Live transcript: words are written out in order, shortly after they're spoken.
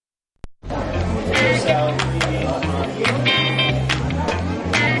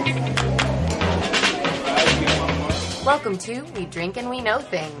Welcome to We Drink and We Know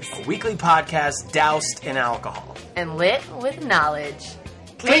Things. A weekly podcast doused in alcohol. And lit with knowledge.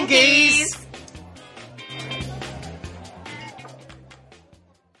 Clinkies!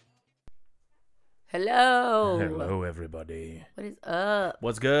 Hello. Hello, everybody. What is up?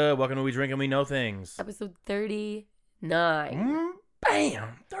 What's good? Welcome to We Drink and We Know Things. Episode 39.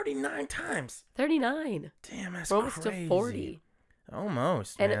 Bam! 39 times. 39. Damn, that's We're almost crazy. to 40.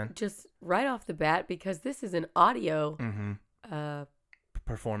 Almost, And man. just right off the bat, because this is an audio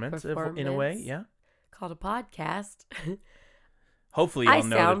Performance, in a way, yeah. called a podcast. Hopefully I you'll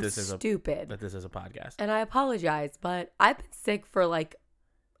know sound that this is stupid. that this is a podcast. And I apologize, but I've been sick for like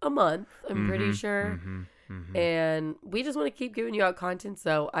a month, I'm pretty sure. And we just want to keep giving you out content,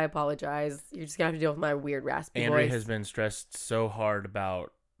 so I apologize. You're just going to have to deal with my weird raspy Andrea voice. has been stressed so hard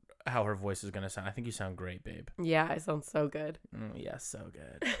about how her voice is going to sound. I think you sound great, babe. Yeah, I sound so good. Yeah, so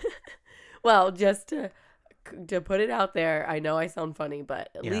good. Well, just to put it out there, I know I sound funny, but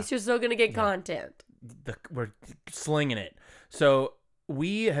at least you're still going to get content. We're slinging it. So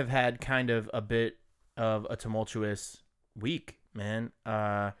we have had kind of a bit of a tumultuous week, man.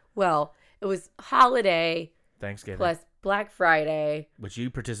 Well, it was holiday Thanksgiving. plus Black Friday. Which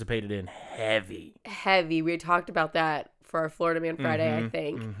you participated in heavy. We had talked about that for our Florida Man Friday, I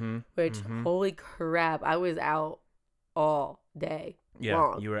think. Which, holy crap, I was out all day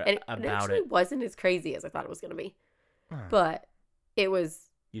long. You were and about it actually wasn't as crazy as I thought it was going to be. But it was...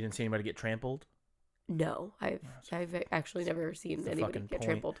 You didn't see anybody get trampled? No, I've actually never seen anybody get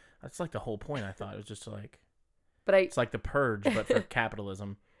trampled. That's like the whole point, I thought. It was just like... But it's like the purge, but for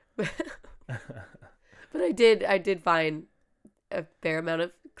capitalism. But I did find a fair amount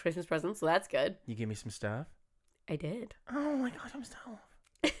of Christmas presents, so that's good. You gave me some stuff? I did. Oh my gosh, I'm so...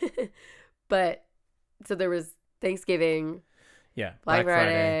 But, so there was Thanksgiving... Yeah, Black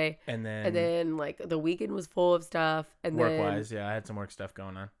Friday, and then like the weekend was full of stuff, and work-wise, yeah, I had some work stuff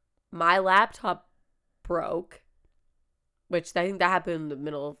going on. My laptop broke, which I think that happened in the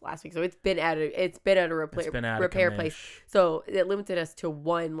middle of last week. So it's been at a repair place. So it limited us to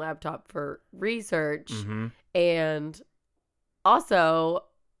one laptop for research, and also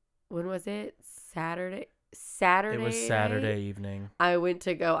when was it? Saturday. It was Saturday evening. I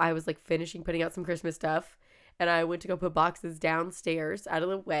was like finishing putting out some Christmas stuff. And I went to go put boxes downstairs out of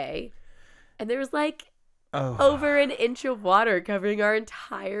the way. And there was like over an inch of water covering our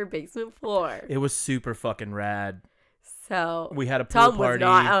entire basement floor. It was super fucking rad. So we had a pool Tom party.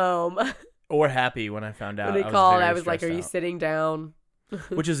 was not home. Or happy when I found out. When they called, I was like, are you sitting down?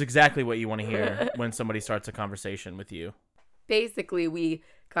 Which is exactly what you want to hear when somebody starts a conversation with you. Basically, we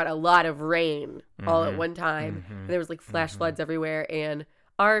got a lot of rain all at one time. And there was like flash floods everywhere. And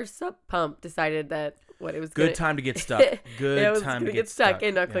our sub pump decided that good time to get stuck. Good time to get stuck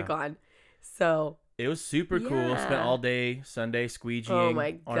and not click on. So it was super cool. Spent all day Sunday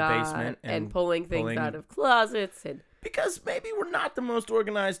squeegeeing our basement and pulling things out of closets because maybe we're not the most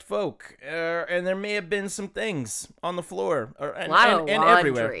organized folk, and there may have been some things on the floor and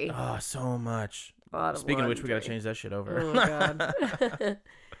everywhere. Oh, so much. Speaking of which, we gotta change that shit over. Oh God.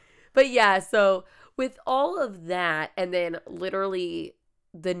 But yeah, so with all of that, and then literally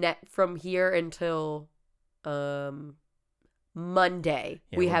the net from here until Monday,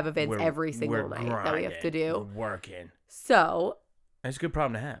 we have events every single night that we have to do. We're working. So that's a good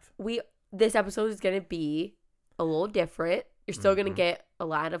problem to have. This episode is going to be a little different. You're still going to get a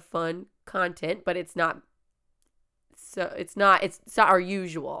lot of fun content, but it's not our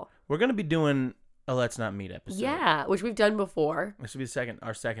usual. We're going to be doing a Let's Not Meet episode. Yeah, which we've done before. This will be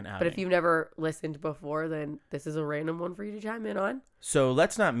our second outing. But if you've never listened before, then this is a random one for you to chime in on. So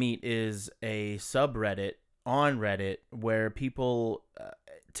Let's Not Meet is a subreddit on Reddit where people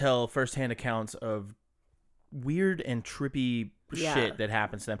tell firsthand accounts of weird and trippy shit that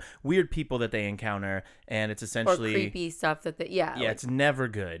happens to them. Weird people that they encounter, and it's essentially... Or creepy stuff that it's never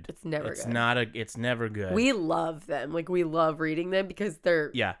good. It's never good. It's never good. We love them. Like, we love reading them because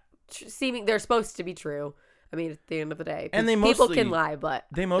they're... Yeah. They're supposed to be true. I mean, at the end of the day, and people can lie, but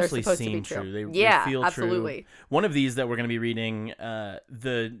they mostly seem true. They feel absolutely. True. One of these that we're going to be reading,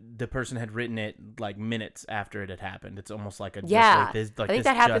 the person had written it like minutes after it had happened. It's almost like a I think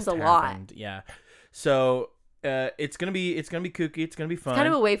that happens a lot. Yeah, so it's gonna be kooky. It's gonna be fun. It's kind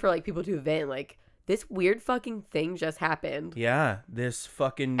of a way for like people to vent, like, this weird fucking thing just happened. Yeah, this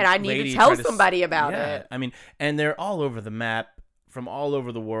fucking and I need to tell somebody about it. I mean, and they're all over the map. From all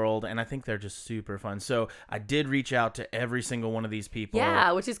over the world, and I think they're just super fun. So I did reach out to every single one of these people.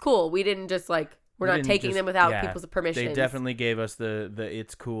 Yeah, which is cool. We didn't just like We're not taking them without people's permission. They definitely gave us the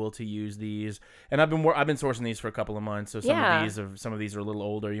it's cool to use these, and I've been sourcing these for a couple of months. So some of these are a little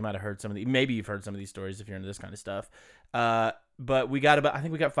older. You might have heard some of these. Maybe you've heard some of these stories if you're into this kind of stuff. But we got I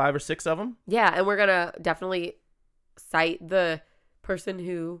think we got 5 or 6 of them. Yeah, and we're gonna definitely cite the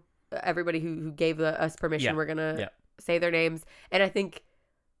person everybody who gave us permission. Yeah. We're gonna say their names, and I think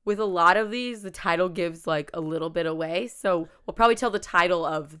with a lot of these, the title gives like a little bit away. So we'll probably tell the title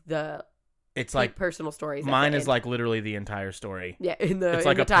of the. It's like personal stories. Mine is like literally the entire story. Yeah, it's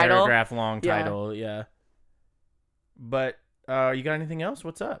like a paragraph long title. Yeah. But you got anything else?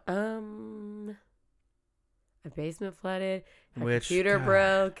 What's up? A basement flooded. Computer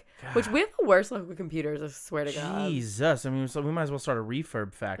broke. God. Which we have the worst luck with computers. I swear to God. Jesus, I mean, so we might as well start a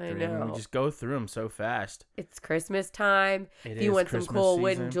refurb factory. I mean, we just go through them so fast. It's Christmas time. If you want some cool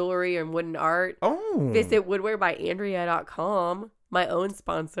wooden jewelry and wooden art, visit woodwearbyandrea.com. My own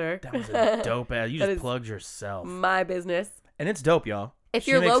sponsor. That was a dope ad. You just plugged yourself. My business. And it's dope, y'all. If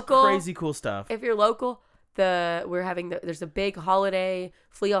you're local, crazy cool stuff. If you're local, there's a big holiday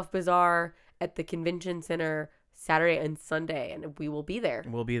flea-off bazaar at the convention center Saturday and Sunday, and we will be there.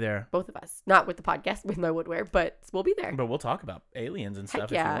 We'll be there. Both of us. Not with the podcast, with my woodwear, but we'll be there. But we'll talk about aliens and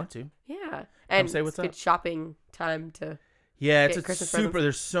stuff if you want to. Yeah. And say what's up. It's good shopping time to... Yeah, it's super. Presents.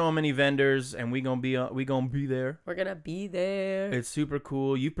 There's so many vendors, and we gonna be there. We're gonna be there. It's super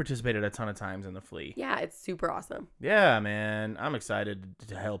cool. You've participated a ton of times in the flea. Yeah, it's super awesome. Yeah, man, I'm excited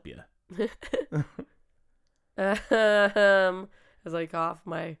to help you. As I cough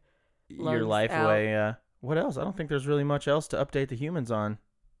my your life out. Away. What else? I don't think there's really much else to update the humans on.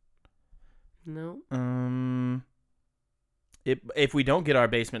 No. If we don't get our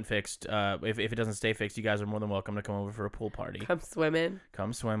basement fixed, if it doesn't stay fixed, you guys are more than welcome to come over for a pool party. Come swimming.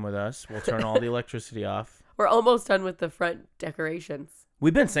 Come swim with us. We'll turn all the electricity off. We're almost done with the front decorations.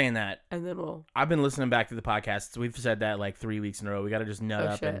 We've been saying that. And then I've been listening back to the podcasts. We've said that like 3 weeks in a row. We got to just nut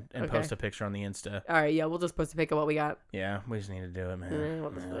up and post a picture on the Insta. All right, yeah, we'll just post a pic of what we got. Yeah, we just need to do it, man.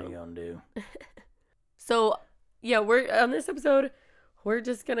 What are you going to do? So, yeah, we're on this episode, we're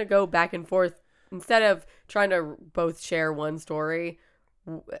just going to go back and forth. Instead of trying to both share one story,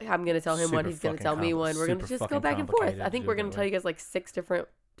 I'm going to tell him one, he's going to tell me one. We're going to just go back and forth. I think we're going to tell you guys like 6 different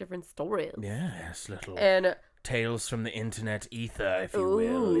stories. Yes, little and tales from the internet ether, if you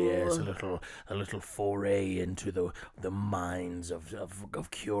will. Yes, a little foray into the minds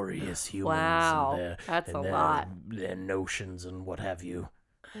of curious humans. Wow, that's a lot. Their notions and what have you.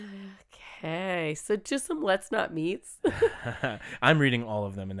 Okay, so just some Let's Not Meets. I'm reading all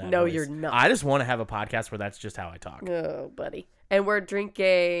of them in that. No, voice. You're not. I just want to have a podcast where that's just how I talk. Oh, buddy. And we're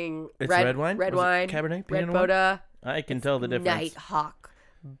drinking red wine, Cabernet, Red Boda. I can tell the difference. Nighthawk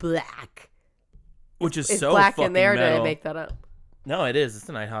Black, which is it's so black fucking in there. metal. Did I make that up? No, it is. It's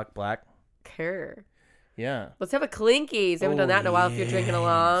a Nighthawk Black. Care. Yeah. Let's have a Clinkies. I haven't done that in a while. If you're drinking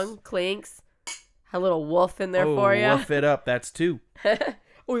along, Clinks. A little wolf in there for you. Wolf it up. That's 2.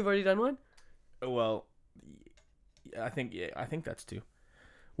 Oh, we've already done one? Well, I think that's 2.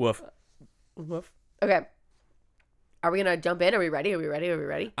 Woof. Woof. Okay. Are we going to jump in? Are we ready?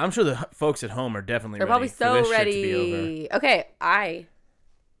 I'm sure the folks at home are definitely They're ready. They're probably so ready. Shit to be over. Okay. I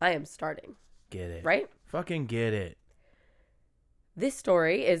am starting. Get it. Right? Fucking get it. This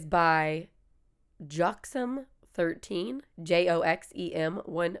story is by Joxem13,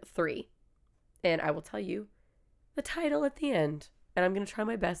 Joxem13. And I will tell you the title at the end. And I'm going to try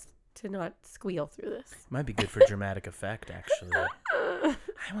my best to not squeal through this. Might be good for dramatic effect, actually. I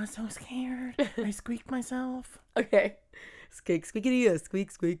was so scared. I squeaked myself. Okay. Squeak, squeakity, squeak,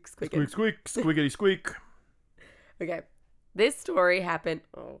 squeak, squeak. Squeak, squeak, squeakity, squeak. Okay. This story happened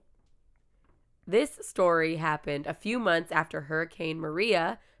a few months after Hurricane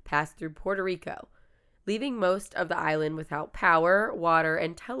Maria passed through Puerto Rico, leaving most of the island without power, water,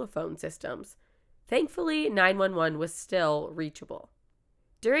 and telephone systems. Thankfully, 911 was still reachable.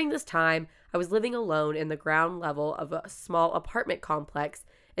 During this time, I was living alone in the ground level of a small apartment complex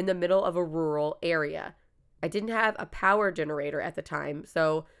in the middle of a rural area. I didn't have a power generator at the time,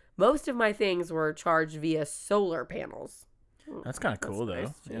 so most of my things were charged via solar panels. That's kind of cool, though.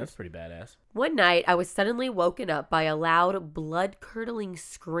 Nice. Yeah, that's pretty badass. One night, I was suddenly woken up by a loud, blood-curdling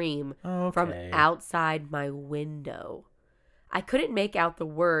scream from outside my window. I couldn't make out the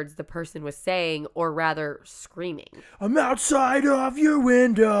words the person was saying, or rather, screaming. I'm outside of your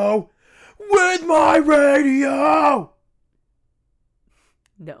window with my radio!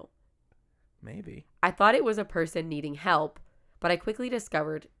 No. Maybe. I thought it was a person needing help, but I quickly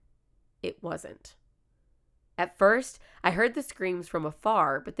discovered it wasn't. At first, I heard the screams from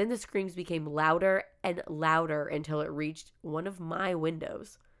afar, but then the screams became louder and louder until it reached one of my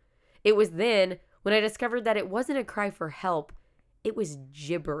windows. It was then when I discovered that it wasn't a cry for help, it was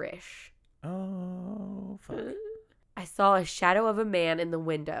gibberish. Oh, fuck. I saw a shadow of a man in the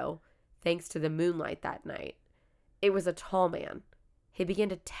window, thanks to the moonlight that night. It was a tall man. He began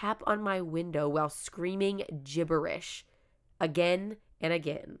to tap on my window while screaming gibberish. Again and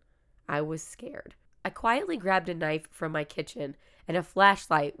again. I was scared. I quietly grabbed a knife from my kitchen and a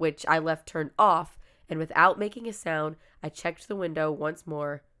flashlight, which I left turned off, and without making a sound, I checked the window once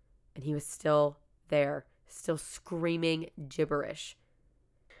more, and he was still there, still screaming gibberish.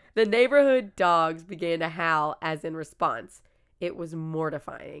 The neighborhood dogs began to howl as in response. It was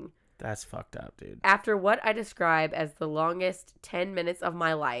mortifying. That's fucked up, dude. After what I describe as the longest 10 minutes of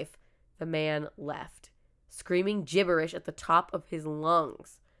my life, the man left, screaming gibberish at the top of his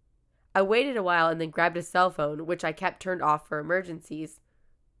lungs. I waited a while and then grabbed a cell phone, which I kept turned off for emergencies,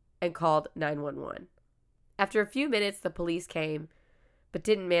 and called 911. After a few minutes, the police came, but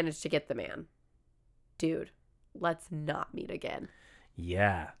didn't manage to get the man. Dude, let's not meet again.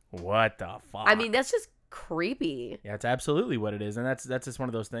 Yeah, what the fuck? I mean, that's just creepy. Yeah, it's absolutely what it is, and that's just one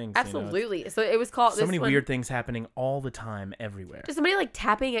of those things. Absolutely. You know? So it was called. So many weird things happening all the time, everywhere. Just somebody like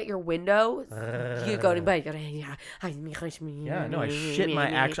tapping at your window. You go to bed. Yeah, no, I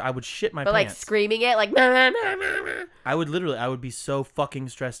would shit my but pants. Like screaming it, like. I would be so fucking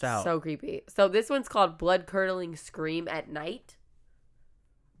stressed out. So creepy. So this one's called "Blood Curdling Scream at Night"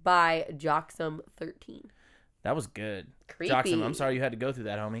 by Jocksum13. That was good. Creepy. Jocksum, I'm sorry you had to go through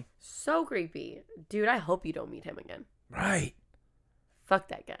that, homie. So creepy. Dude, I hope you don't meet him again. Right. Fuck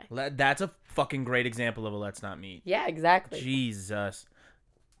that guy. That's a fucking great example of a let's not meet. Yeah, exactly. Jesus.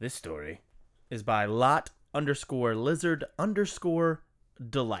 This story is by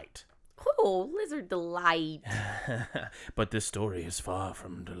Lot_Lizard_Delight. Oh, Lizard Delight. But this story is far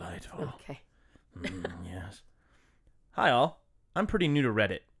from delightful. Okay. Yes. Hi, all. I'm pretty new to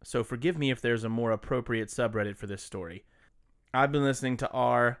Reddit, so forgive me if there's a more appropriate subreddit for this story. I've been listening to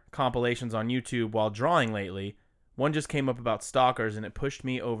R compilations on YouTube while drawing lately. One just came up about stalkers, and it pushed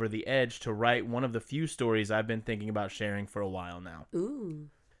me over the edge to write one of the few stories I've been thinking about sharing for a while now. Ooh.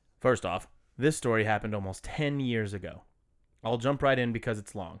 First off, this story happened almost 10 years ago. I'll jump right in because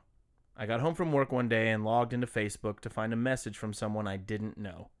it's long. I got home from work one day and logged into Facebook to find a message from someone I didn't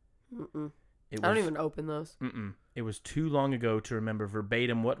know. I don't even open those. It was too long ago to remember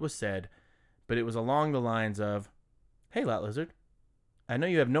verbatim what was said, but it was along the lines of, "Hey, Lot Lizard, I know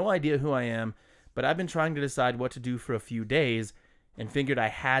you have no idea who I am, but I've been trying to decide what to do for a few days and figured I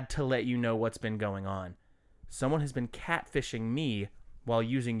had to let you know what's been going on. Someone has been catfishing me while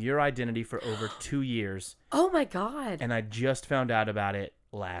using your identity for over 2 years. Oh my God. And I just found out about it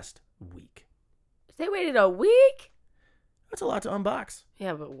last week." They waited a week? That's a lot to unbox.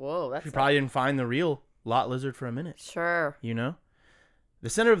 Yeah, but whoa. That's You probably didn't find the real Lot Lizard for a minute. Sure. You know? The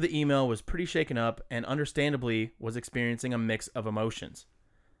sender of the email was pretty shaken up and understandably was experiencing a mix of emotions.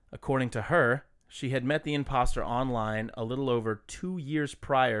 According to her, she had met the imposter online a little over 2 years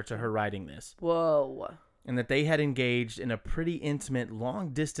prior to her writing this. Whoa. And that they had engaged in a pretty intimate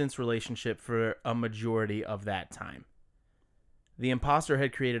long-distance relationship for a majority of that time. The imposter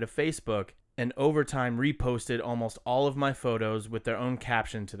had created a Facebook and over time reposted almost all of my photos with their own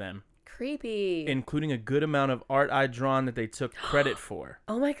caption to them. Creepy. Including a good amount of art I'd drawn that they took credit for.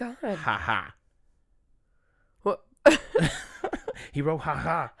 Oh my God. Ha ha. What? He wrote ha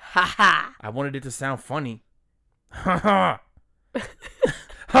ha. Ha ha. I wanted it to sound funny. Ha ha.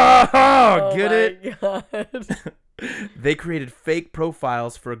 Ha ha. Oh Get it? God. They created fake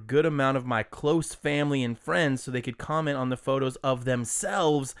profiles for a good amount of my close family and friends so they could comment on the photos of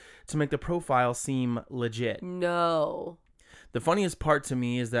themselves to make the profile seem legit. No. The funniest part to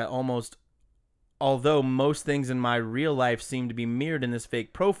me is that although most things in my real life seem to be mirrored in this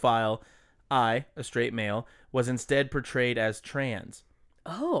fake profile, I, a straight male, was instead portrayed as trans.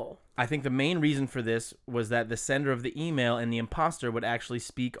 Oh. I think the main reason for this was that the sender of the email and the imposter would actually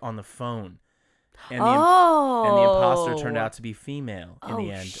speak on the phone. And the imposter turned out to be female in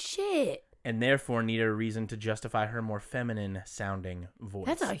the end. Shit. And therefore needed a reason to justify her more feminine sounding voice.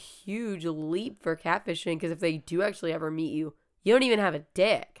 That's a huge leap for catfishing, because if they do actually ever meet you, you don't even have a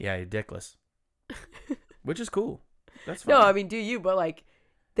dick. Yeah, you're dickless. Which is cool. That's fine. No, I mean, do you, but like,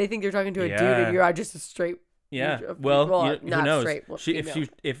 they think they're talking to a dude and you're just a straight. Yeah. Well, who knows? Straight,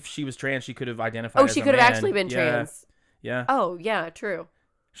 if she was trans, she could have identified as she a could have man. actually been trans. Yeah. Oh, yeah, true.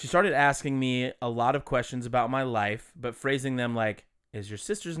 She started asking me a lot of questions about my life, but phrasing them like, "Is your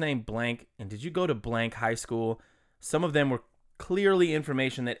sister's name blank? And did you go to blank high school?" Some of them were clearly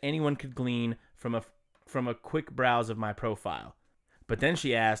information that anyone could glean from a quick browse of my profile. But then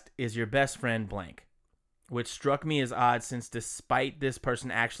she asked, "Is your best friend blank?" which struck me as odd since despite this person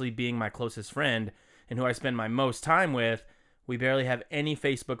actually being my closest friend and who I spend my most time with, we barely have any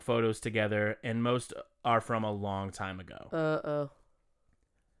Facebook photos together, and most are from a long time ago. Uh-oh.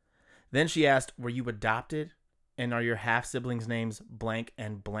 Then she asked, were you adopted? And are your half-siblings' names blank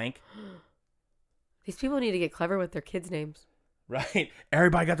and blank? These people need to get clever with their kids' names. Right.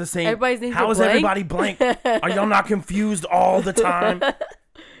 Everybody got the same. Everybody's names How are is blank? everybody blank? Are y'all not confused all the time?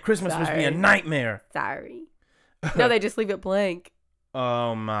 Christmas must be a nightmare. Sorry. No, they just leave it blank.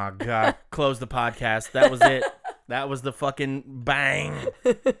 Oh my God. Close the podcast. That was it. That was the fucking bang.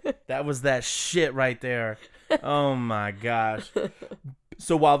 That was that shit right there. Oh my gosh.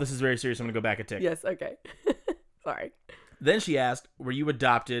 So while this is very serious, I'm going to go back a tick. Yes, okay. Sorry. Then she asked, were you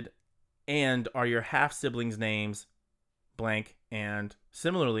adopted? And are your half-siblings' names blank and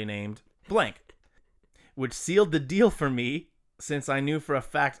similarly named blank? Which sealed the deal for me, since I knew for a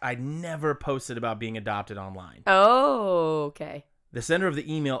fact I'd never posted about being adopted online. Oh, okay. The sender of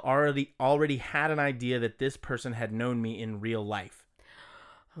the email already had an idea that this person had known me in real life.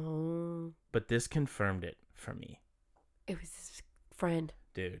 Oh. But this confirmed it for me. It was his friend.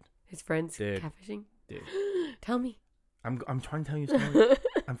 Dude. His friend's catfishing? Dude. Tell me. I'm trying to tell you a story.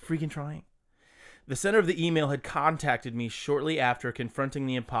 I'm freaking trying. The sender of the email had contacted me shortly after confronting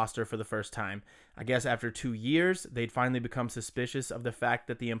the imposter for the first time. I guess after 2 years, they'd finally become suspicious of the fact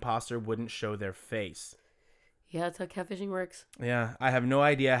that the imposter wouldn't show their face. Yeah, that's how catfishing works. Yeah, I have no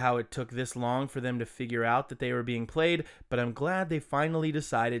idea how it took this long for them to figure out that they were being played, but I'm glad they finally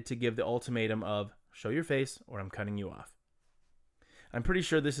decided to give the ultimatum of, show your face or I'm cutting you off. I'm pretty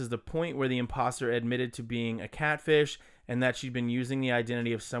sure this is the point where the imposter admitted to being a catfish and that she'd been using the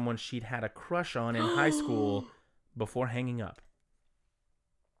identity of someone she'd had a crush on in high school before hanging up.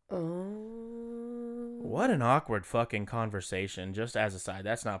 Oh. What an awkward fucking conversation. Just as a side,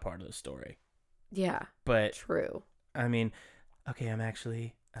 that's not part of the story. Yeah. But true. I mean, okay, I'm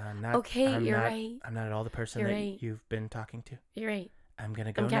actually not. Okay, I'm you're not, right. I'm not at all the person You're that right. you've been talking to. You're right. I'm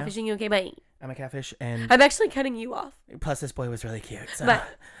gonna go I'm now. catfishing you. Okay, bye. I'm a catfish, and I'm actually cutting you off. plus this boy was really cute. So. But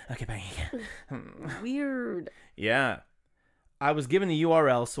Okay, bye. weird. Yeah. I was given the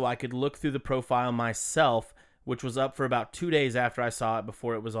URL so I could look through the profile myself, which was up for about 2 days after I saw it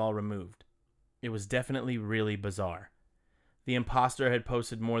before it was all removed. It was definitely really bizarre. The imposter had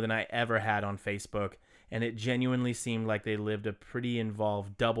posted more than I ever had on Facebook, and it genuinely seemed like they lived a pretty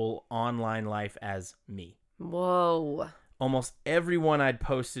involved double online life as me. Whoa. Almost everyone I'd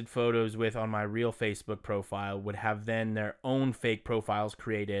posted photos with on my real Facebook profile would have then their own fake profiles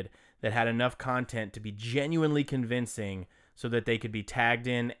created that had enough content to be genuinely convincing so that they could be tagged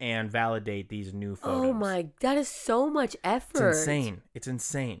in and validate these new photos. Oh my, that is so much effort. It's insane. It's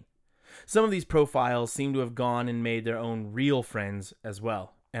insane. Some of these profiles seem to have gone and made their own real friends as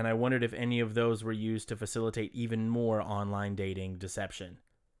well, and I wondered if any of those were used to facilitate even more online dating deception.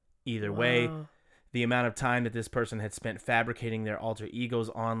 Either way, the amount of time that this person had spent fabricating their alter ego's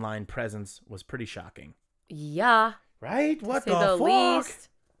online presence was pretty shocking. Yeah. Right? What the fuck? Least.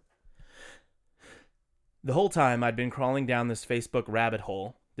 The whole time I'd been crawling down this Facebook rabbit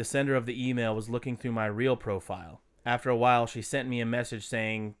hole, the sender of the email was looking through my real profile. After a while, she sent me a message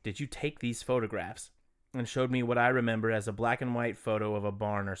saying, "Did you take these photographs?" and showed me what I remember as a black and white photo of a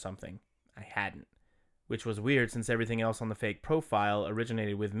barn or something. I hadn't, which was weird since everything else on the fake profile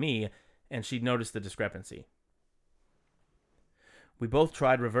originated with me, and she'd noticed the discrepancy. We both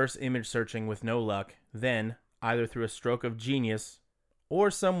tried reverse image searching with no luck. Then, either through a stroke of genius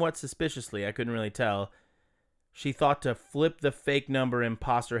or somewhat suspiciously, I couldn't really tell, she thought to flip the fake number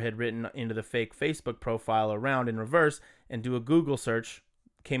imposter had written into the fake Facebook profile around in reverse and do a Google search,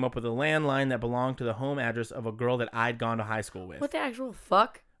 came up with a landline that belonged to the home address of a girl that I'd gone to high school with. What the actual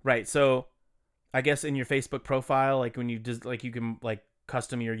fuck? Right, so I guess in your Facebook profile, like when you just like you can like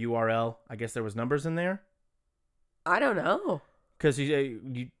custom your URL, I guess there was numbers in there? I don't know. Because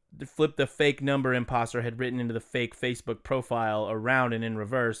you flip the fake number imposter had written into the fake Facebook profile around and in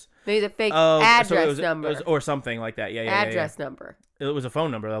reverse. Maybe the fake address number. Or something like that. Yeah. Address number. It was a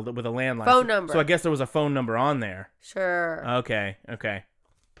phone number with a landline. Phone number. So I guess there was a phone number on there. Sure. Okay.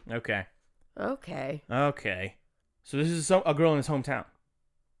 So this is a girl in his hometown.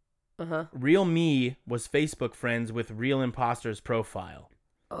 Uh-huh. Real me was Facebook friends with real imposter's profile.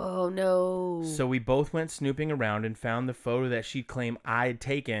 Oh, no. So we both went snooping around and found the photo that she'd claimed I'd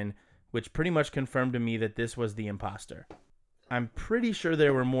taken, which pretty much confirmed to me that this was the imposter. I'm pretty sure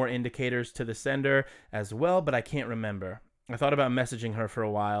there were more indicators to the sender as well, but I can't remember. I thought about messaging her for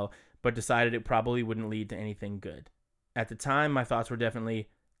a while, but decided it probably wouldn't lead to anything good. At the time, my thoughts were definitely,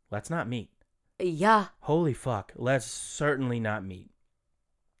 let's not meet. Yeah. Holy fuck, let's certainly not meet.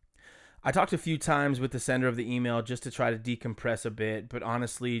 I talked a few times with the sender of the email just to try to decompress a bit, but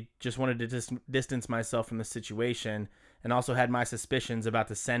honestly just wanted to distance myself from the situation, and also had my suspicions about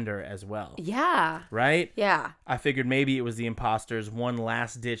the sender as well. Yeah. Right? Yeah. I figured maybe it was the imposter's one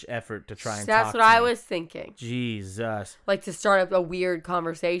last-ditch effort to try and That's talk what to I me. was thinking. Jesus. Like to start up a weird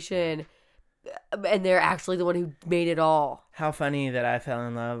conversation, and they're actually the one who made it all. How funny that I fell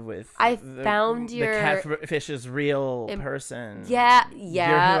in love with the catfish's real person. Yeah. You're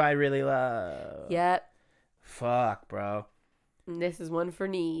who I really love. Yep. Fuck, bro. And this is one for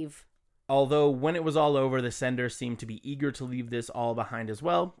Neve. Although, when it was all over, the sender seemed to be eager to leave this all behind as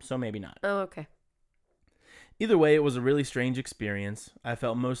well, so maybe not. Oh, okay. Either way, it was a really strange experience. I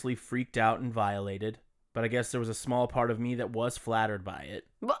felt mostly freaked out and violated, but I guess there was a small part of me that was flattered by it.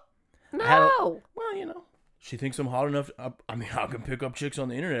 No! Well, you know, she thinks I'm hot enough. I can pick up chicks on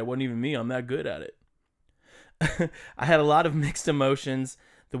the internet. It wasn't even me. I'm that good at it. I had a lot of mixed emotions.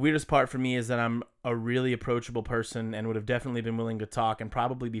 The weirdest part for me is that I'm a really approachable person and would have definitely been willing to talk and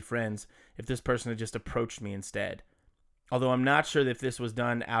probably be friends if this person had just approached me instead. Although I'm not sure if this was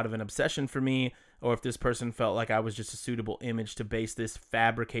done out of an obsession for me or if this person felt like I was just a suitable image to base this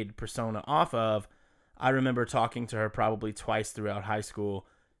fabricated persona off of. I remember talking to her probably twice throughout high school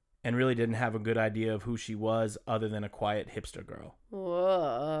and really didn't have a good idea of who she was other than a quiet hipster girl.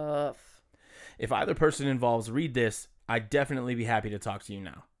 Woof. If either person involves read this, I'd definitely be happy to talk to you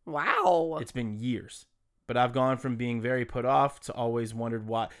now. Wow. It's been years, but I've gone from being very put off to always wondering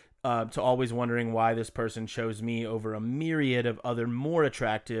why this person chose me over a myriad of other more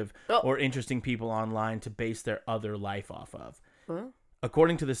attractive or interesting people online to base their other life off of. Huh?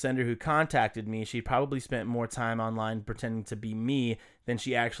 According to the sender who contacted me, she probably spent more time online pretending to be me than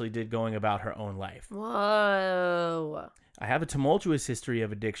she actually did going about her own life. Whoa. I have a tumultuous history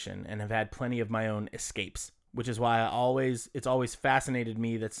of addiction and have had plenty of my own escapes, which is why it's always fascinated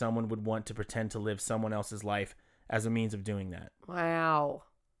me that someone would want to pretend to live someone else's life as a means of doing that. Wow.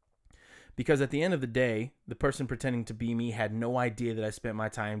 Because at the end of the day, the person pretending to be me had no idea that I spent my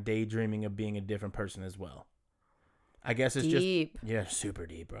time daydreaming of being a different person as well. I guess it's deep. Super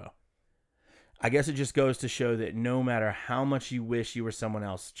deep, bro. I guess it just goes to show that no matter how much you wish you were someone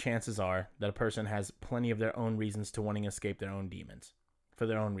else, chances are that a person has plenty of their own reasons to wanting to escape their own demons for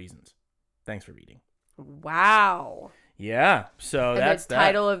their own reasons. Thanks for reading. Wow. Yeah. So that's the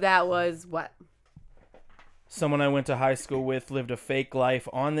title of that was what? Someone I went to high school with lived a fake life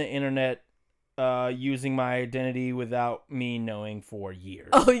on the internet using my identity without me knowing for years.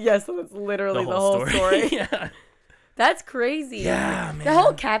 Oh, yes. That's literally the whole story. Yeah. That's crazy. Yeah, man. The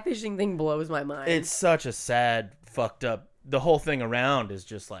whole catfishing thing blows my mind. It's such a sad, fucked up. The whole thing around is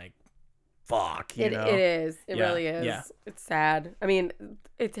just like, fuck, you know? It is. It really is. Yeah. It's sad. I mean,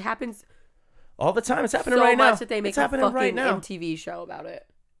 it happens all the time. It's happening so right now. So much that they make a fucking MTV show about it.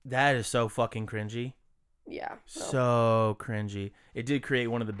 That is so fucking cringy. Yeah. So cringy. It did create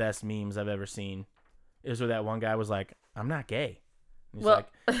one of the best memes I've ever seen. It was where that one guy was like, I'm not gay. And he's like,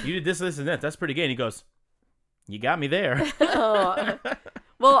 you did this, and that. That's pretty gay. And he goes, you got me there. Oh.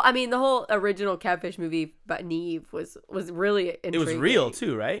 Well, I mean, the whole original Catfish movie about Neve was really intriguing. It was real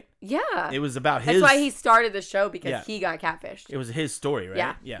too, right? Yeah. It was about his. That's why he started the show, because he got catfished. It was his story,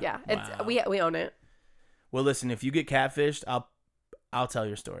 right? Yeah. Wow. It's we own it. Well, listen, if you get catfished, I'll tell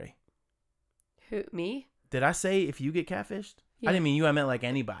your story. Who, me? Did I say if you get catfished? Yeah. I didn't mean you. I meant like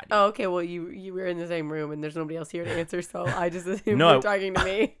anybody. Oh, okay. Well, you were in the same room and there's nobody else here to answer, so I just assumed you were talking to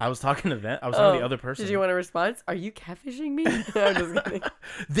me. I was talking to them. I was talking to the other person. Did you want a response? Are you catfishing me? I'm just kidding.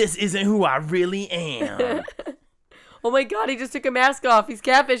 This isn't who I really am. Oh my god, he just took a mask off. He's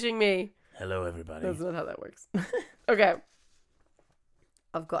catfishing me. Hello, everybody. That's not how that works. Okay.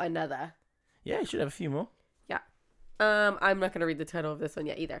 I've got another. Yeah, you should have a few more. Yeah. I'm not going to read the title of this one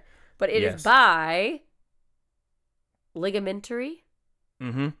yet either. But it is by Ligamentary.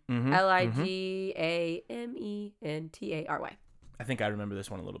 Ligamentary. I think I remember this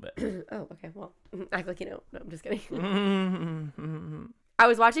one a little bit. Oh, okay. Well, act like you know. No, I'm just kidding. I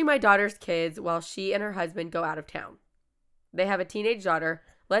was watching my daughter's kids while she and her husband go out of town. They have a teenage daughter.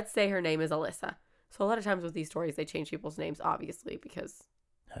 Let's say her name is Alyssa. So a lot of times with these stories, they change people's names, obviously.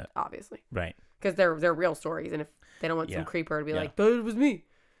 Right. Because they're real stories. And if they don't want some creeper to be like, that was me.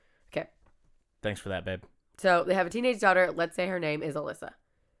 Okay. Thanks for that, babe. So they have a teenage daughter. Let's say her name is Alyssa.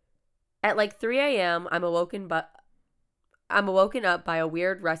 At like 3 a.m., I'm awoken up by a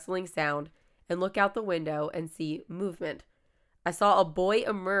weird rustling sound and look out the window and see movement. I saw a boy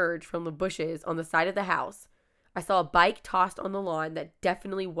emerge from the bushes on the side of the house. I saw a bike tossed on the lawn that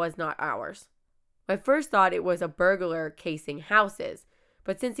definitely was not ours. My first thought it was a burglar casing houses,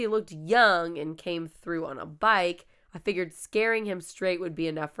 but since he looked young and came through on a bike, I figured scaring him straight would be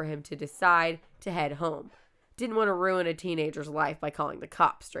enough for him to decide to head home. Didn't want to ruin a teenager's life by calling the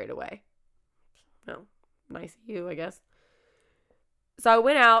cops straight away. Well, nice of you, I guess. So I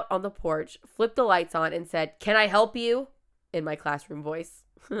went out on the porch, flipped the lights on, and said, "Can I help you?" in my classroom voice.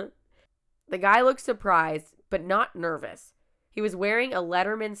 The guy looked surprised, but not nervous. He was wearing a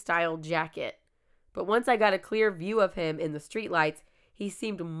Letterman-style jacket. But once I got a clear view of him in the streetlights, he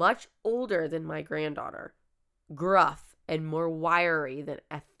seemed much older than my granddaughter. Gruff and more wiry than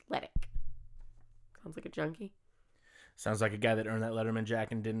athletic. Sounds like a junkie. Sounds like a guy that earned that Letterman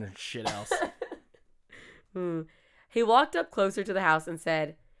jacket and didn't earn shit else. He walked up closer to the house and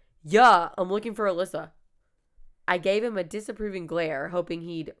said, "Yeah, I'm looking for Alyssa." I gave him a disapproving glare, hoping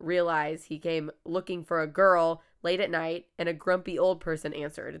he'd realize he came looking for a girl late at night, and a grumpy old person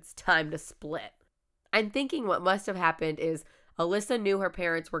answered, "It's time to split." I'm thinking what must have happened is Alyssa knew her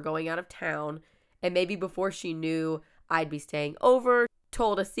parents were going out of town, and maybe before she knew I'd be staying over,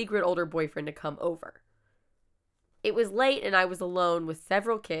 told a secret older boyfriend to come over. It was late and I was alone with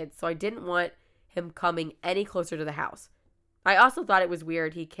several kids, so I didn't want him coming any closer to the house. I also thought it was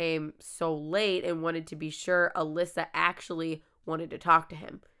weird he came so late and wanted to be sure Alyssa actually wanted to talk to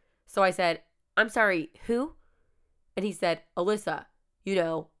him. So I said, "I'm sorry, who?" And he said, "Alyssa. You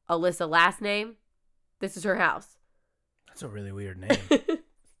know, Alyssa last name. This is her house." That's a really weird name.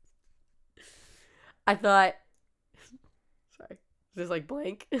 I thought, sorry, just like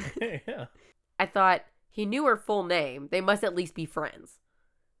blank. Yeah. I thought he knew her full name. They must at least be friends.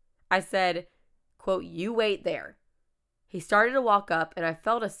 I said, quote, "You wait there." He started to walk up, and I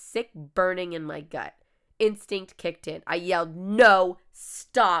felt a sick burning in my gut. Instinct kicked in. I yelled, "No,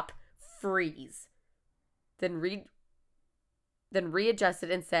 stop, freeze." Then readjusted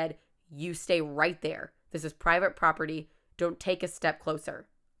and said, "You stay right there. This is private property. Don't take a step closer.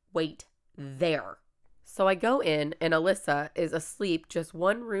 Wait there." So I go in, and Alyssa is asleep just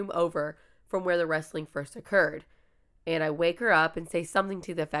one room over from where the wrestling first occurred. And I wake her up and say something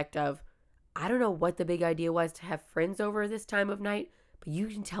to the effect of, "I don't know what the big idea was to have friends over this time of night, but you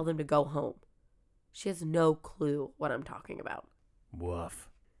can tell them to go home." She has no clue what I'm talking about. Woof.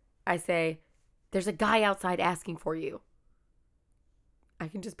 I say, "There's a guy outside asking for you." I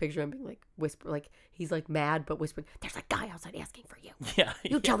can just picture him being like, whisper, like he's like mad, but whispering, "There's a guy outside asking for you. Yeah.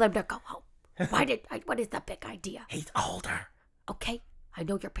 You tell them to go home. What is the big idea?" He's older. "Okay, I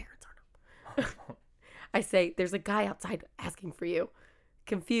know your parents aren't." I say, "There's a guy outside asking for you."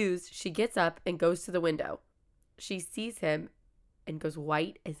 Confused, she gets up and goes to the window. She sees him and goes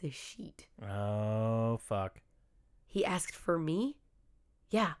white as a sheet. Oh, fuck. "He asked for me?"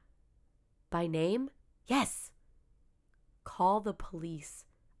 "Yeah." "By name?" "Yes." "Call the police.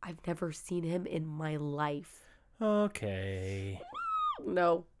 I've never seen him in my life." Okay.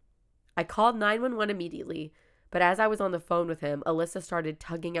 No. I called 911 immediately, but as I was on the phone with him, Alyssa started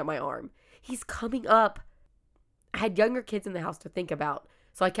tugging at my arm. "He's coming up." I had younger kids in the house to think about,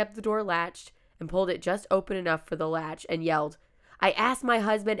 so I kept the door latched and pulled it just open enough for the latch and yelled, "I asked my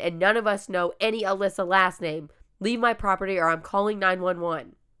husband and none of us know any Alyssa last name. Leave my property or I'm calling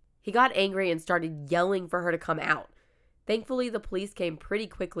 911. He got angry and started yelling for her to come out. Thankfully, the police came pretty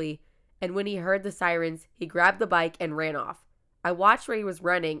quickly, and when he heard the sirens, he grabbed the bike and ran off. I watched where he was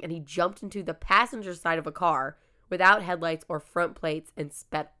running, and he jumped into the passenger side of a car without headlights or front plates and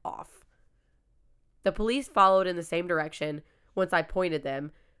sped off. The police followed in the same direction once I pointed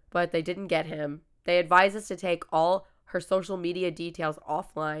them, but they didn't get him. They advised us to take all her social media details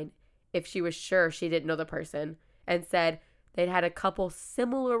offline if she was sure she didn't know the person, and said they'd had a couple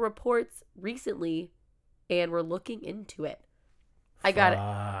similar reports recently and were looking into it. I got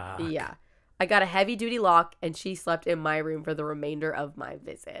a heavy-duty lock, and she slept in my room for the remainder of my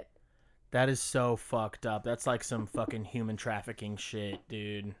visit. That is so fucked up. That's like some fucking human trafficking shit,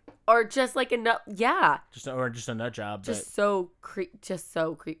 dude. Or just like a nut, yeah. Just a nut job. Just so creepy.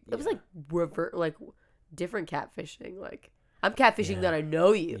 It was like different catfishing. Like, I'm catfishing that I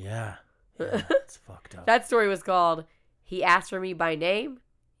know you. Yeah. It's fucked up. That story was called "He Asked for Me by Name."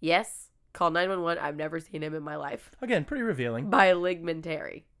 Yes. Call 911. I've never seen him in my life. Again, pretty revealing. By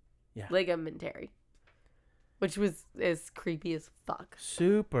Ligamentary. Yeah. Ligamentary. Which is creepy as fuck.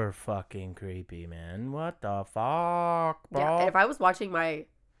 Super fucking creepy, man. What the fuck, bro? Yeah, if I was watching my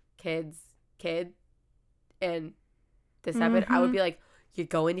kid and this happened, I would be like, "You're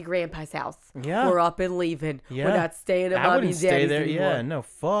going to Grandpa's house. Yeah. We're up and leaving. Yeah. We're not staying at Mommy and Daddy's there. anymore." Yeah, no,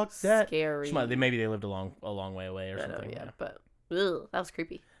 fuck that. Scary. Maybe they lived a long way away or something. Yeah, but ugh, that was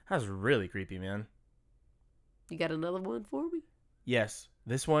creepy. That was really creepy, man. You got another one for me? Yes.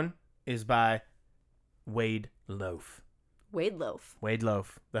 This one is by Wade Loaf. Wade Loaf. Wade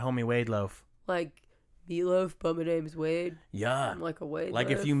Loaf. The homie Wade Loaf. Like Meatloaf, but my name's Wade. Yeah. I'm like a Wade Like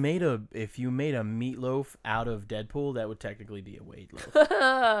loaf. if you made a meatloaf out of Deadpool, that would technically be a Wade loaf.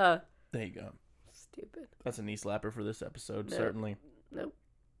 There you go. Stupid. That's a knee slapper for this episode, Nope. certainly. Nope.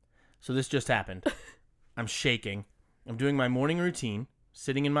 So this just happened. I'm shaking. I'm doing my morning routine,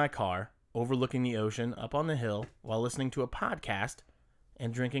 sitting in my car, overlooking the ocean up on the hill while listening to a podcast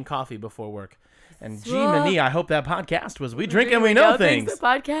and drinking coffee before work. And gee, Mani, I hope that podcast was We Drink and We Know Things. The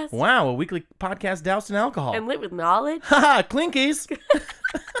podcast. Wow, a weekly podcast doused in alcohol. And lit with knowledge. Haha, Clinkies.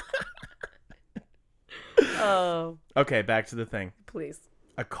 Oh. Okay, back to the thing. Please.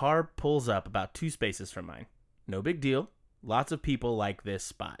 A car pulls up about 2 spaces from mine. No big deal. Lots of people like this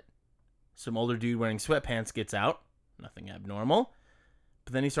spot. Some older dude wearing sweatpants gets out. Nothing abnormal.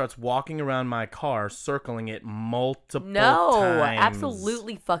 But then he starts walking around my car, circling it multiple times. No,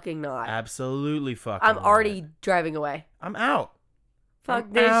 absolutely fucking not. Absolutely fucking I'm already not. driving away. I'm out. Fuck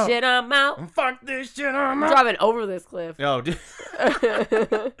I'm this out. shit, I'm out. Fuck this shit, I'm I'm out. driving over this cliff. Oh, dude.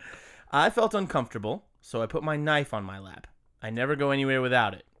 I felt uncomfortable, so I put my knife on my lap. I never go anywhere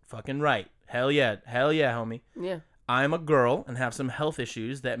without it. Fucking right. Hell yeah, homie. Yeah. I'm a girl and have some health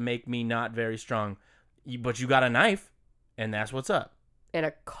issues that make me not very strong. But you got a knife, and that's what's up. In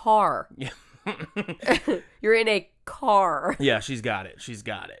a car. Yeah. You're in a car. Yeah, she's got it. She's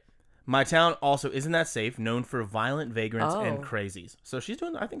got it. My town also isn't that safe, known for violent vagrants and crazies. So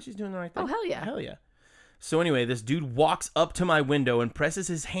I think she's doing the right thing. Oh, hell yeah. Hell yeah. So anyway, this dude walks up to my window and presses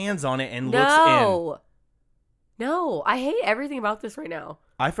his hands on it and looks in. No, I hate everything about this right now.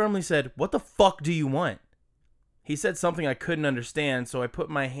 I firmly said, "What the fuck do you want?" He said something I couldn't understand, so I put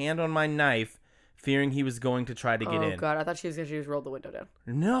my hand on my knife, fearing he was going to try to get in. Oh, God. I thought she was going to roll the window down.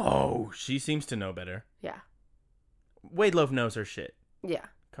 No, she seems to know better. Yeah. Wade Loaf knows her shit. Yeah.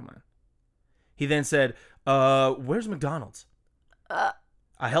 Come on. He then said, where's McDonald's? I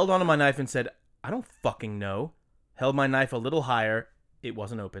held onto my knife and said, I don't fucking know. Held my knife a little higher. It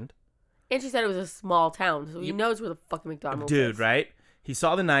wasn't opened. And she said it was a small town, so he knows where the fucking McDonald's is. Dude, right? He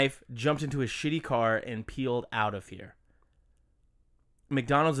saw the knife, jumped into his shitty car, and peeled out of here.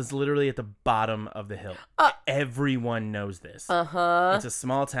 McDonald's is literally at the bottom of the hill. Everyone knows this. Uh-huh. It's a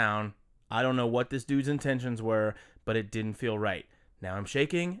small town. I don't know what this dude's intentions were, but it didn't feel right. Now I'm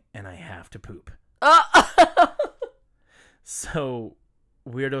shaking, and I have to poop. So,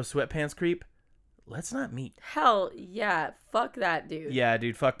 weirdo sweatpants creep, let's not meet. Hell yeah. Fuck that dude. Yeah,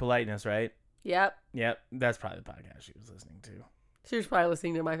 dude, fuck politeness, right? Yep. That's probably the podcast she was listening to. She was probably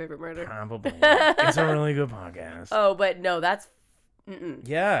listening to My Favorite Murder. Probably. It's a really good podcast. Oh, but no, that's...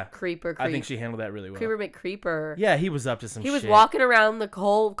 Yeah. Creeper creep. I think she handled that really well. Creeper McCreeper. Yeah, he was up to some shit. He was walking around the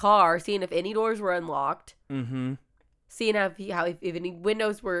whole car, seeing if any doors were unlocked. Mm-hmm. Seeing if any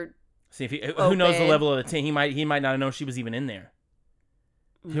windows were See if who knows the level of the tank. He might not have known she was even in there.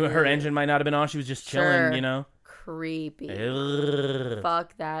 Her engine might not have been on. She was just chilling, you know? Creepy. Ugh.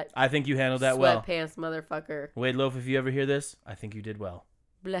 Fuck that. I think you handled that well. Sweatpants motherfucker. Wade Loaf, if you ever hear this, I think you did well.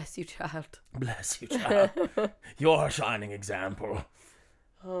 Bless you, child. Bless you, child. You're a shining example.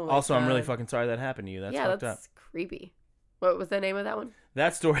 Oh also, God. I'm really fucking sorry that happened to you. That's fucked that's up. creepy. What was the name of that one?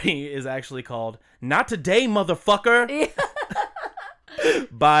 That story is actually called Not Today, Motherfucker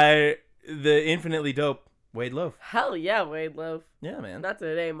by the infinitely dope Wade Loaf. Hell yeah, Wade Loaf. Yeah, man. Not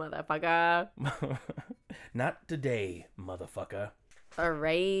today, motherfucker. Not today, motherfucker. All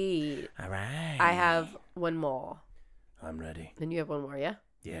right. I have one more. I'm ready. Then you have one more, yeah?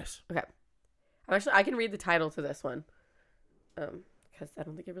 Yes. Okay. I can read the title to this one. Because I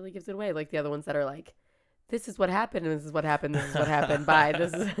don't think it really gives it away. Like the other ones that are like, this is what happened, and this is what happened, this is what happened by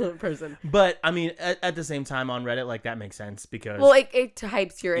this person. But, I mean, at the same time on Reddit, like, that makes sense because... Well, it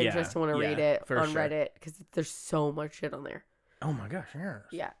hypes your interest to want to read it on Reddit because there's so much shit on there. Oh my gosh, yes.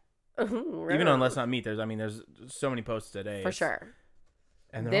 Yeah. Even on Let's Not Meet, there's so many posts today. For sure.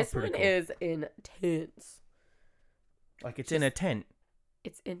 And this one is intense. Like it's in a tent.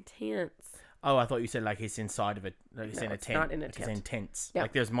 It's intense. Oh, I thought you said like it's inside of it. Like it's in a tent. Not in a like tent. It's in tents. Yep.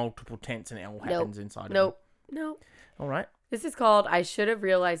 Like there's multiple tents and it all happens inside of Nope. them. Nope. All right. This is called I Should Have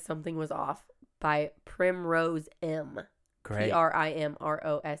Realized Something Was Off by Primrose M. Great.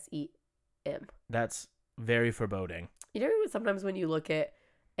 PRIMROSEM. That's very foreboding. You know sometimes when you look at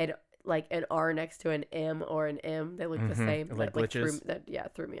an R next to an M or an M, they look the same. Like glitches?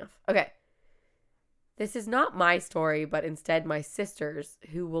 Threw me off. Okay. This is not my story, but instead my sister's,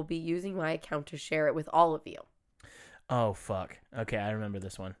 who will be using my account to share it with all of you. Oh, fuck. Okay, I remember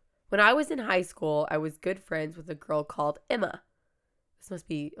this one. When I was in high school, I was good friends with a girl called Emma. This must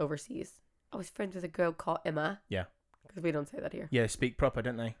be overseas. I was friends with a girl called Emma. Yeah. Because we don't say that here. Yeah, they speak proper,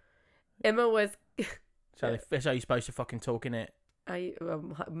 don't they? Emma was... That's how you're supposed to fucking talk, innit? I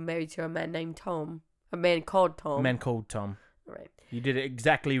married to a man named Tom. A man called Tom. A man called Tom. All right. You did it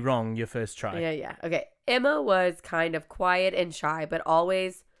exactly wrong your first try. Yeah. Okay. Emma was kind of quiet and shy, but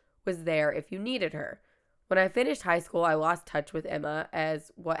always was there if you needed her. When I finished high school, I lost touch with Emma,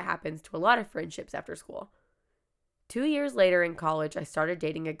 as what happens to a lot of friendships after school. 2 years later in college, I started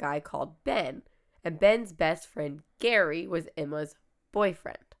dating a guy called Ben, and Ben's best friend, Gary, was Emma's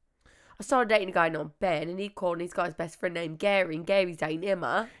boyfriend. I started dating a guy named Ben, and he called, and he's got his best friend named Gary, and Gary's dating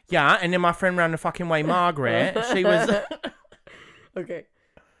Emma. Yeah, and then my friend ran the fucking way, Margaret, she was... Okay,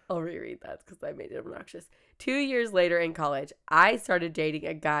 I'll reread that because I made it obnoxious. 2 years later in college, I started dating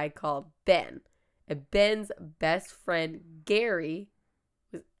a guy called Ben, and Ben's best friend, Gary,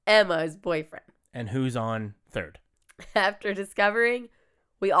 was Emma's boyfriend. And who's on third? After discovering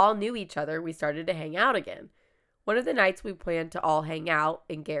we all knew each other, we started to hang out again. One of the nights we planned to all hang out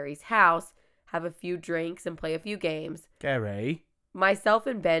in Gary's house, have a few drinks, and play a few games. Gary. Myself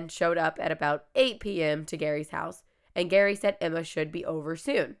and Ben showed up at about 8 p.m. to Gary's house, and Gary said Emma should be over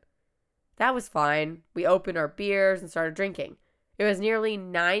soon. That was fine. We opened our beers and started drinking. It was nearly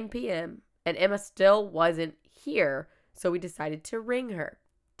 9 p.m., and Emma still wasn't here, so we decided to ring her.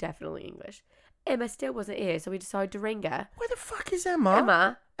 Definitely English. Emma still wasn't here, so we decided to ring her. Where the fuck is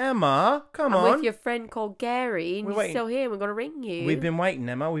Emma? Emma, come I'm on. with your friend called Gary, and you're still here, and we're going to ring you. We've been waiting,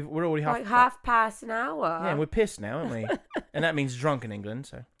 Emma. We're already half past an hour. Yeah, we're pissed now, aren't we? And that means drunk in England,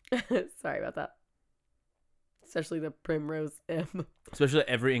 so. Sorry about that. Especially the Primrose M. Especially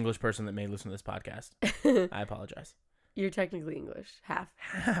every English person that may listen to this podcast. I apologize. You're technically English.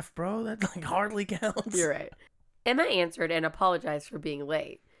 Half, bro. That like hardly counts. You're right. Emma answered and apologized for being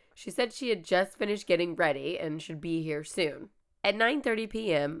late. She said she had just finished getting ready and should be here soon. At 9:30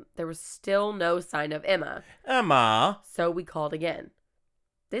 p.m., there was still no sign of Emma. Emma! So we called again.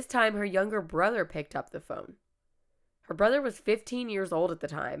 This time, her younger brother picked up the phone. Her brother was 15 years old at the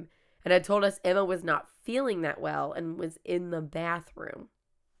time and had told us Emma was not feeling that well and was in the bathroom.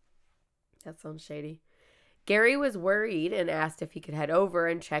 That sounds shady. Gary was worried and asked if he could head over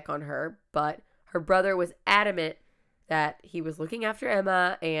and check on her, but her brother was adamant that he was looking after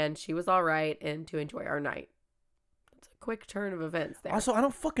Emma and she was all right and to enjoy our night. It's a quick turn of events there. Also, I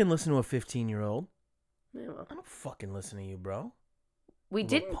don't fucking listen to a 15-year-old. Yeah, well. I don't fucking listen to you, bro. We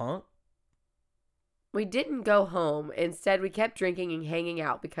didn't punk. We didn't go home. Instead, we kept drinking and hanging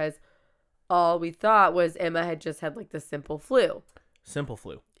out because all we thought was Emma had just had like the simple flu. Simple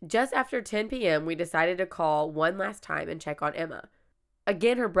flu. Just after 10 p.m., we decided to call one last time and check on Emma.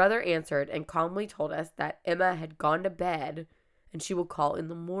 Again, her brother answered and calmly told us that Emma had gone to bed and she would call in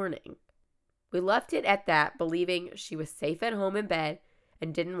the morning. We left it at that, believing she was safe at home in bed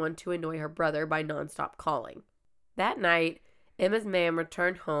and didn't want to annoy her brother by nonstop calling. That night, Emma's man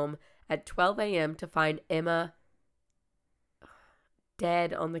returned home at 12 a.m. to find Emma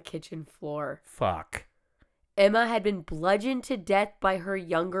dead on the kitchen floor. Fuck. Emma had been bludgeoned to death by her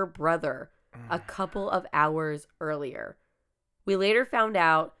younger brother a couple of hours earlier. We later found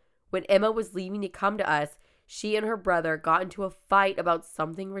out when Emma was leaving to come to us, she and her brother got into a fight about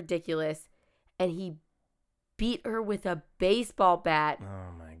something ridiculous, and he beat her with a baseball bat.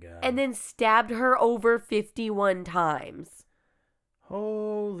 Oh my God. And then stabbed her over 51 times.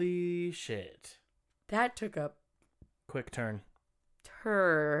 Holy shit. That took a quick turn.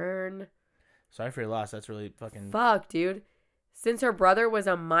 Sorry for your loss. That's really fucking... Fuck, dude. Since her brother was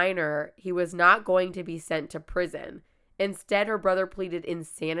a minor, he was not going to be sent to prison. Instead, her brother pleaded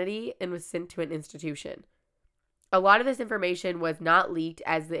insanity and was sent to an institution. A lot of this information was not leaked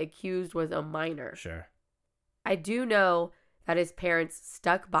as the accused was a minor. Sure. I do know that his parents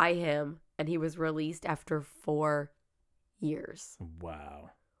stuck by him and he was released after 4 years. Wow.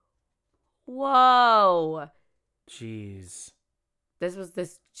 Whoa. Jeez. This was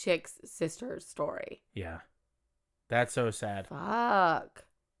this chick's sister's story. Yeah. That's so sad. Fuck.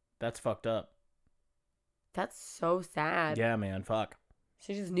 That's fucked up. That's so sad. Yeah, man. Fuck.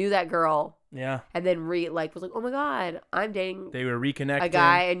 She just knew that girl. Yeah. And then was like, oh my God, I'm dating They were reconnecting. a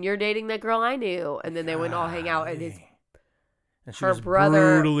guy and you're dating that girl I knew. And then they went all hang out and she her was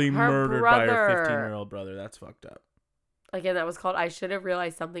brother, brutally murdered by her brother. 15-year-old brother. That's fucked up. Again, that was called I Should Have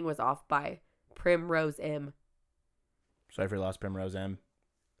Realized Something Was Off by Primrose M. Sorry for your loss, Primrose M.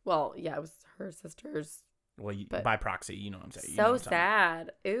 Well, yeah, it was her sister's. Well, by proxy, you know what I'm saying. So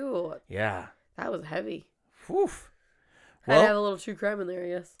sad. Ew. Yeah. That was heavy. Woof. Well, I have a little true crime in there,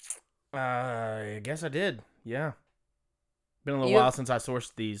 yes. I guess I did. Yeah. Been a little while since I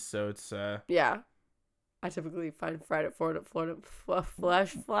sourced these, so it's... Yeah. I typically find Friday, Florida,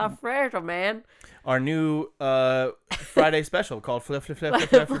 man. Our new Friday special called Fluffa Man.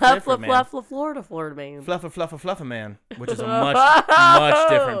 Fluffa Man, which is a much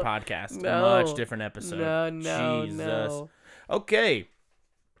different podcast, much different episode. Jesus. Okay.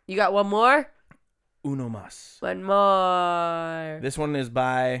 You got one more? Uno más. One more. This one is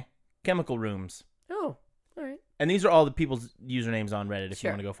by Chemical Rooms. Oh, all right. And these are all the people's usernames on Reddit if you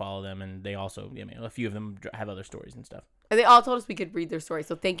want to go follow them. And they also, a few of them have other stories and stuff. And they all told us we could read their stories.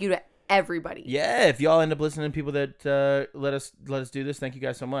 So thank you to everybody. Yeah, if y'all end up listening to people that let us do this, thank you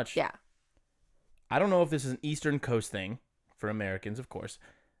guys so much. Yeah. I don't know if this is an Eastern Coast thing for Americans, of course.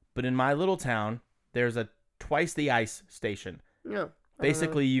 But in my little town, there's a Twice the Ice station. No.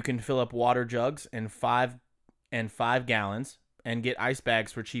 Basically, you can fill up water jugs in 5 gallons and get ice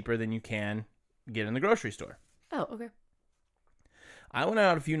bags for cheaper than you can get in the grocery store. Oh, okay. I went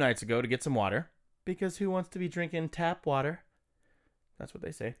out a few nights ago to get some water because who wants to be drinking tap water? That's what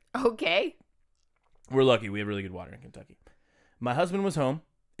they say. Okay. We're lucky. We have really good water in Kentucky. My husband was home,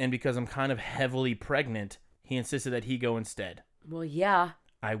 and because I'm kind of heavily pregnant, he insisted that he go instead. Well, yeah.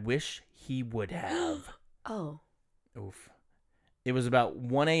 I wish he would have. Oh. Oof. It was about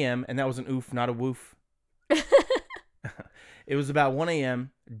 1 a.m., and that was an oof, not a woof. It was about 1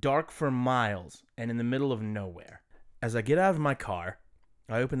 a.m., dark for miles, and in the middle of nowhere. As I get out of my car,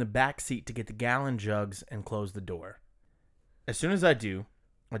 I open the back seat to get the gallon jugs and close the door. As soon as I do,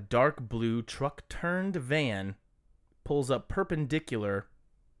 a dark blue truck-turned van pulls up perpendicular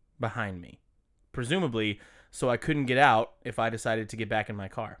behind me, presumably so I couldn't get out if I decided to get back in my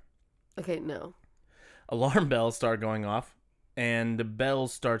car. Okay, no. Alarm bells start going off, and the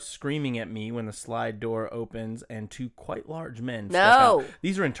bells start screaming at me when the slide door opens and two quite large men step out.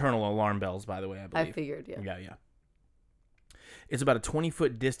 These are internal alarm bells, by the way, I believe. I figured, yeah. Yeah. It's about a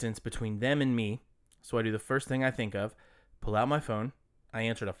 20-foot distance between them and me, so I do the first thing I think of, pull out my phone. I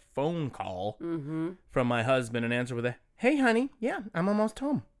answered a phone call from my husband and answer with a, "Hey, honey, yeah, I'm almost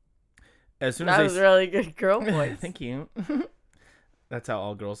home." As soon as that was really good girl voice. Thank you. That's how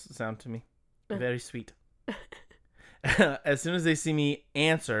all girls sound to me. Very sweet. As soon as they see me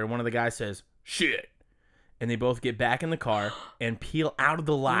answer, one of the guys says, "Shit." And they both get back in the car and peel out of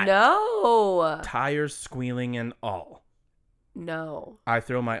the lot. No. Tires squealing and all. No. I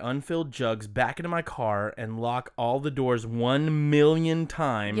throw my unfilled jugs back into my car and lock all the doors 1,000,000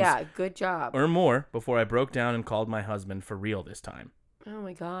 times. Yeah, good job. Or more before I broke down and called my husband for real this time. Oh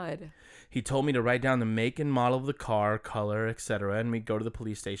my God. He told me to write down the make and model of the car, color, etc., and we'd go to the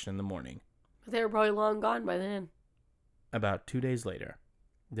police station in the morning. But they were probably long gone by then. About 2 days later,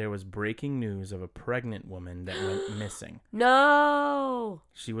 there was breaking news of a pregnant woman that went missing. No!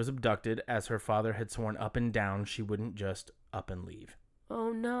 She was abducted as her father had sworn up and down she wouldn't just up and leave.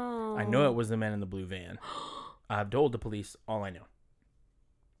 Oh no. I know it was the men in the blue van. I've told the police all I know.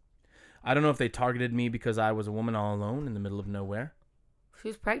 I don't know if they targeted me because I was a woman all alone in the middle of nowhere. She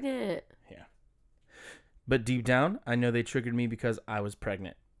was pregnant. Yeah. But deep down, I know they triggered me because I was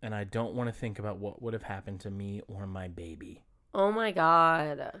pregnant. And I don't want to think about what would have happened to me or my baby. Oh my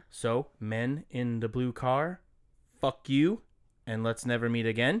God. So, men in the blue car, fuck you, and let's never meet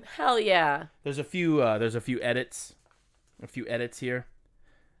again. Hell yeah. There's a few edits. A few edits here.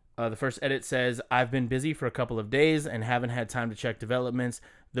 The first edit says, "I've been busy for a couple of days and haven't had time to check developments.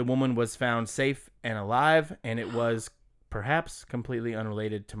 The woman was found safe and alive, and it was perhaps completely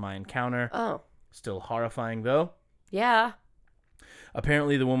unrelated to my encounter." Oh. Still horrifying, though. Yeah.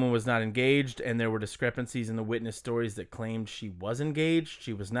 Apparently, the woman was not engaged, and there were discrepancies in the witness stories that claimed she was engaged.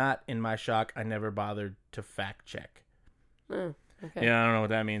 She was not. In my shock, I never bothered to fact check. Okay. Yeah, I don't know what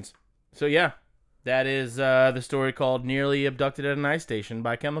that means. So, yeah, that is the story called Nearly Abducted at an Ice Station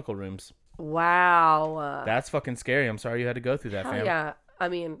by Chemical Rooms. Wow. That's fucking scary. I'm sorry you had to go through that, fam. Yeah. I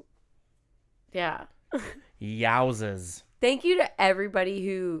mean, yeah. Yowzas. Thank you to everybody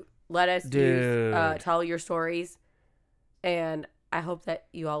who let us tell your stories. And I hope that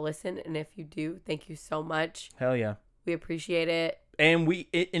you all listen, and if you do, thank you so much. Hell yeah. We appreciate it. And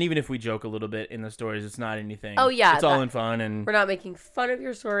even if we joke a little bit in the stories, it's not anything. Oh yeah, it's all in fun, and we're not making fun of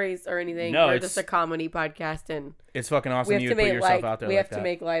your stories or anything. No, we're just a comedy podcast, and it's fucking awesome. You put yourself out there. We have to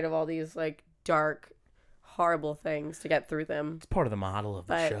make light of all these like dark, horrible things to get through them. It's part of the model of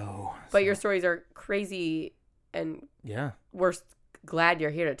the show. But your stories are crazy, and yeah, we're glad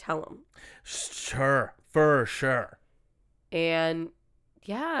you're here to tell them. Sure, for sure. And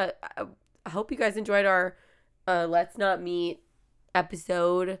yeah, I hope you guys enjoyed our Let's Not Meet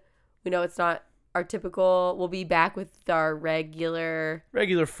episode. We know it's not our typical. We'll be back with our regular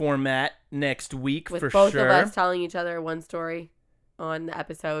format next week with for both sure. of us telling each other one story on the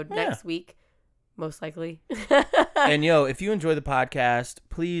episode next week. most likely. And yo, if you enjoy the podcast,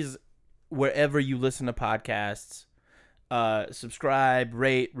 please, wherever you listen to podcasts, subscribe,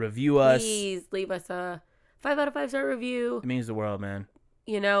 rate, review us. Please leave us a 5 out of 5 star review. It means the world, man.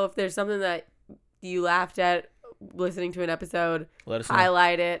 You know, if there's something that you laughed at listening to an episode, let us know.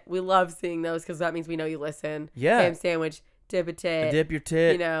 Highlight it. We love seeing those because that means we know you listen. Yeah. Ham sandwich, dip a tit. Dip your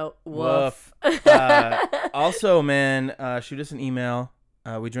tit. You know, woof. Also, man, shoot us an email.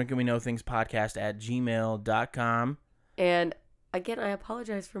 We drink and we know things podcast @gmail.com. And again, I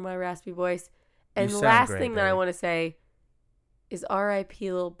apologize for my raspy voice. And the last thing that I want to say is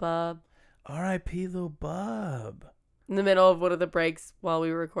R.I.P. Lil Bub. R.I.P. Lil Bub. In the middle of one of the breaks while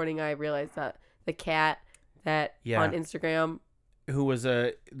we were recording, I realized that the cat that on Instagram, who was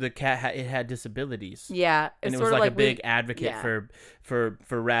the cat, it had disabilities. Yeah, and it was like a big advocate for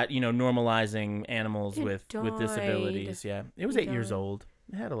normalizing animals with disabilities. Yeah, it was 8 years old.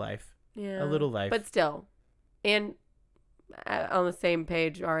 It had a life. Yeah, a little life, but still, and on the same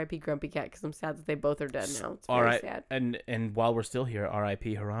page, R.I.P. Grumpy Cat, because I'm sad that they both are dead now. It's very sad. And while we're still here,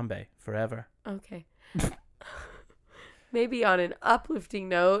 R.I.P. Harambe forever. Okay. Maybe on an uplifting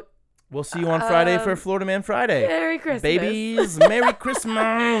note. We'll see you on Friday for Florida Man Friday. Merry Christmas. Babies, Merry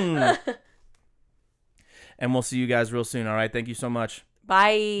Christmas. And we'll see you guys real soon, all right? Thank you so much.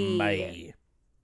 Bye. Bye.